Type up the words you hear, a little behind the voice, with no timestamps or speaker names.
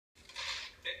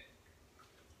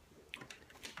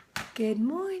Good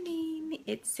morning.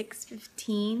 It's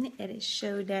 6:15. It is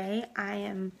show day. I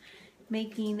am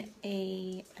making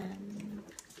a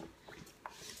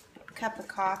cup of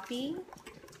coffee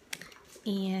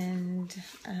and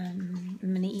I'm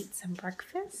gonna eat some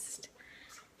breakfast.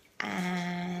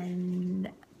 And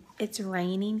it's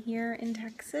raining here in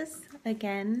Texas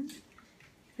again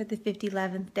for the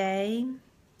 11th day.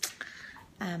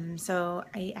 So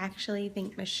I actually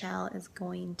think Michelle is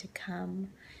going to come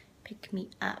pick me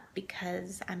up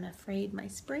because I'm afraid my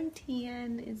spray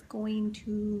tan is going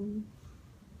to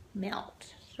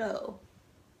melt. So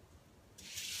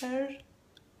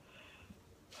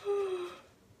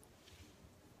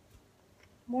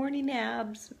morning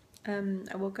abs.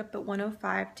 I woke up at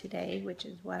 1:05 today, which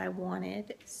is what I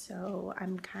wanted. So I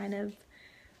kind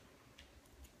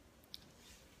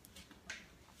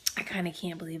of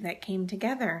can't believe that came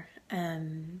together.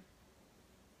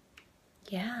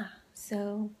 Yeah,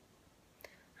 so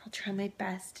I'll try my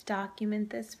best to document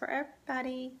this for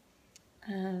everybody.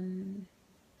 I'm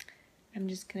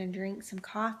just gonna drink some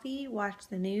coffee, watch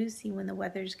the news, see when the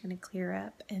weather's gonna clear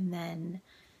up, and then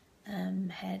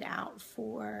head out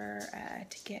for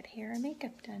to get hair and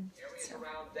makeup done. Areas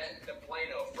around Denton,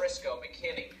 Plano, Frisco,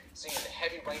 McKinney, seeing the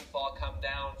heavy rainfall come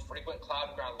down, frequent cloud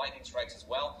and ground lightning strikes as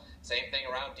well. Same thing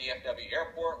around DFW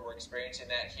Airport. We're experiencing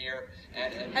that here.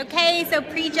 Okay, so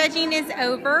prejudging is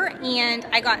over, and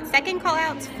I got second call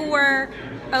outs for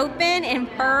open and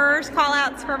first call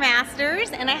outs for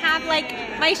masters, and I have like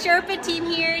my Sherpa team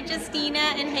here, Justina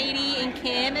and Haiti and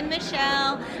Kim and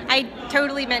Michelle. I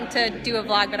totally meant to do a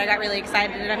vlog, but I got really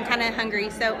excited and I'm kind of hungry,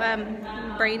 so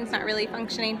brain's not really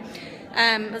functioning.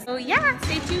 So yeah,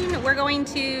 stay tuned. We're going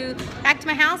to back to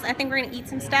my house. I think we're gonna eat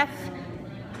some stuff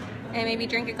and maybe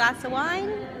drink a glass of wine.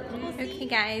 Okay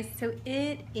guys, so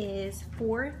it is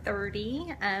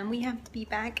 4:30. We have to be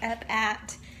back up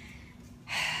at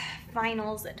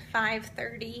finals at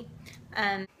 5:30.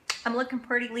 I'm looking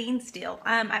pretty lean still.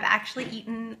 I've actually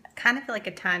eaten kind of like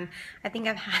a ton. I think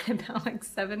I've had about like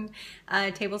 7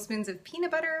 tablespoons of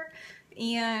peanut butter,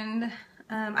 and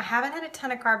I haven't had a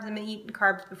ton of carbs. I'm gonna eat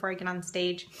carbs before I get on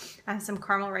stage. I have some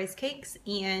caramel rice cakes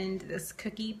and this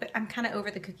cookie, but I'm kind of over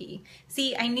the cookie.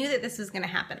 See, I knew that this was gonna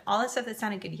happen. All the stuff that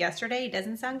sounded good yesterday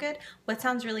doesn't sound good. What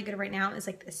sounds really good right now is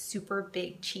like this super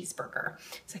big cheeseburger.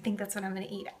 So I think that's what I'm gonna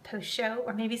eat post show,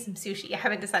 or maybe some sushi. I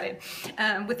haven't decided.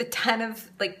 With a ton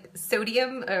of like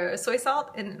sodium, soy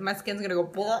salt, and my skin's gonna go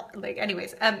blah. Like,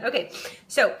 anyways. Okay,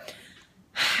 so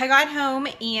I got home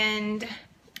and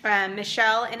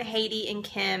Michelle and Haiti and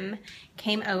Kim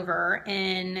came over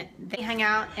and they hung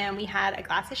out and we had a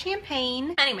glass of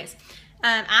champagne. Anyways,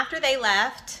 after they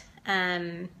left,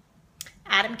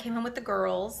 Adam came home with the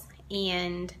girls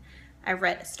and I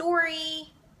read a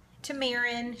story to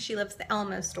Marin. She loves the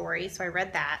Elmo story, so I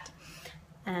read that.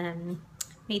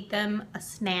 Made them a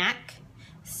snack,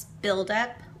 spilled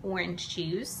up orange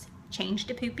juice,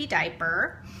 changed a poopy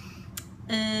diaper.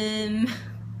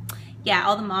 Yeah,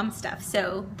 all the mom stuff,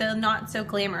 so the not so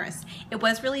glamorous. It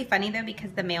was really funny though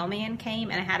because the mailman came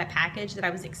and I had a package that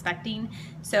I was expecting,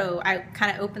 so I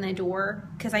kind of opened the door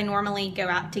because I normally go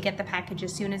out to get the package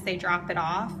as soon as they drop it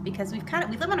off, because we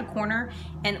live on a corner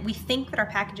and we think that our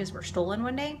packages were stolen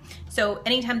one day, so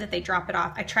anytime that they drop it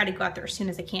off I try to go out there as soon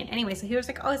as I can. Anyway, so he was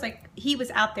like, oh, he was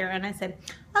out there and I said,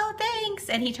 oh thanks,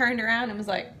 and he turned around and was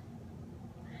like,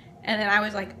 and then I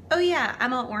was like, oh yeah,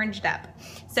 I'm all oranged up.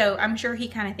 So I'm sure he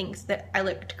kind of thinks that I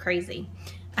looked crazy.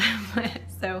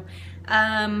 So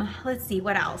let's see,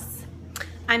 what else?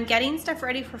 I'm getting stuff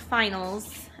ready for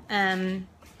finals. I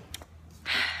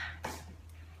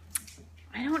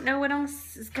don't know what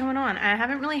else is going on. I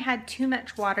haven't really had too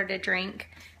much water to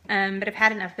drink, but I've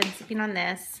had enough. Been sipping on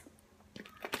this.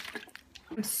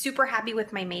 I'm super happy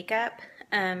with my makeup.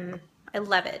 I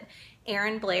love it.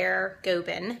 Erin Blair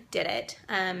Gobin did it.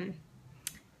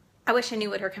 I wish I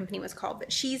knew what her company was called,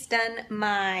 but she's done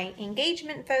my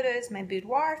engagement photos, my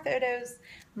boudoir photos,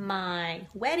 my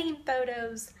wedding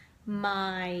photos,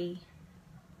 my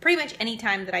pretty much any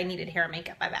time that I needed hair and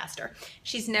makeup, I've asked her.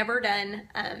 She's never done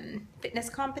fitness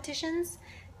competitions,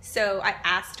 so I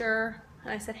asked her,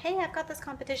 and I said, hey, I've got this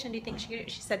competition, do you think she could do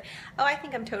it? She said, oh, I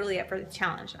think I'm totally up for the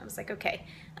challenge. And I was like, okay.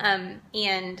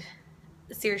 And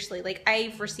seriously, like,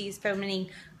 I've received so many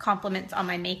compliments on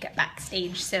my makeup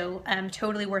backstage, so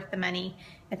totally worth the money.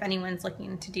 If anyone's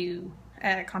looking to do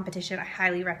a competition, I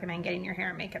highly recommend getting your hair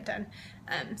and makeup done.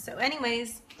 So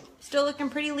anyways, still looking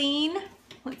pretty lean.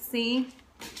 Let's see.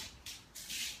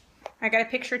 I got a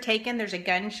picture taken. There's a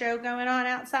gun show going on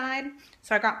outside,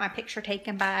 so I got my picture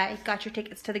taken by Got Your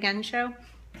Tickets to the Gun Show.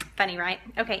 Funny, right?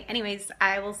 Okay, anyways,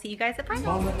 I will see you guys at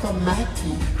finals.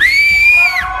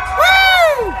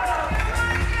 Woo!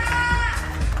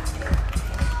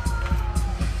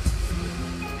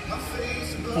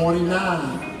 49.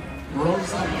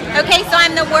 Okay, so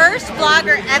I'm the worst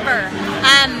vlogger ever.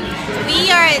 We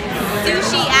are at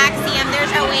Sushi Axiom. There's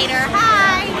our waiter.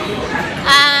 Hi.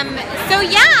 So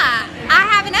yeah, I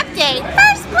have an update.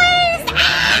 First place.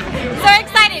 Ah! So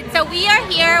excited. So we are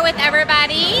here with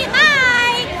everybody.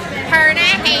 Hi.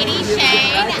 Perna, Haiti,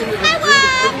 Shane.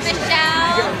 Hello,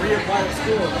 Michelle.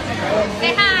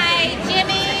 Say hi,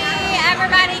 Jimmy.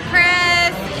 Everybody,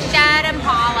 Chris, Shad, and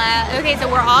Paula. Okay, so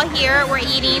we're all here. We're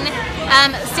eating.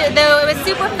 So though it was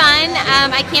super fun,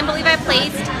 I can't believe I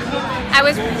placed. I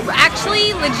was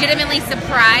actually legitimately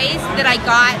surprised that I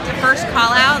got the first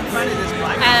call-outs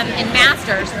in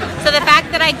Masters. So the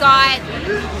fact that I got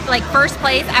like first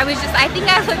place, I think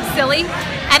I looked silly.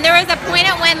 And there was a point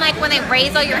at when they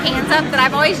raise all your hands up that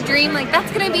I've always dreamed like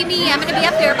that's gonna be me. I'm gonna be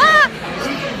up there. Blah!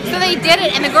 So they did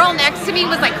it, and the girl next to me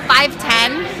was like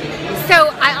 5'10".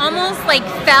 So I almost like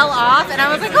fell off, and I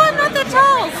was like, oh, I'm not that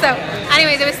tall. So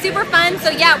anyways, it was super fun. So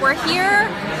yeah, we're here.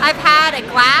 I've had a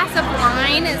glass of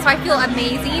wine, so I feel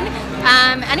amazing.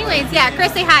 Anyways, yeah,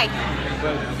 Chris, say hi.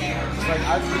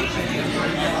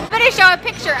 I'm gonna show a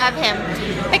picture of him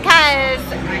because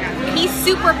he's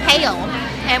super pale,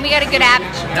 and we got a good ab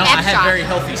No, ab I have shot. very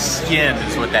healthy skin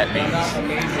is what that means.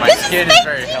 My skin is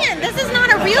very healthy. This is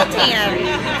not a real tan.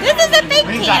 This is a fake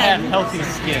It means I have tan. healthy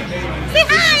skin. Say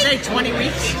hi. Say 20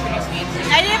 weeks?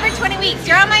 I did it for 20 weeks.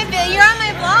 You're on my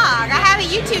vlog. I have a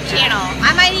YouTube channel.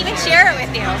 I might even share it with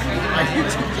you.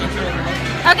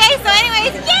 Okay, so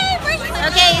anyways, yay!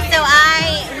 Okay, so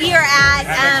we are at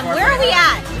where are we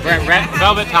at? We're at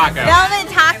Velvet Taco. Velvet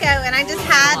Taco, and I just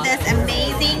had this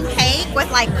amazing cake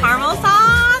with like caramel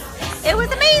sauce. It was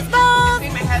amazeballs.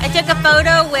 I took a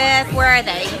photo with, where are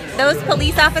they? Those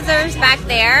police officers back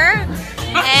there.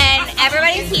 And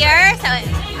everybody's here. So it's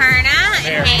Perna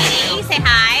and Haiti. Say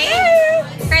hi.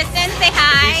 Kristen, say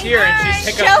hi. She's here and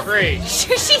she's hiccup free.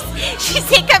 She's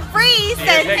hiccup free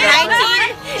since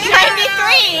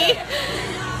 1993.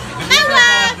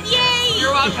 Hello, yay!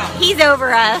 You're welcome. He's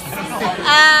over us.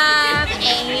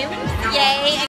 Abe, yay.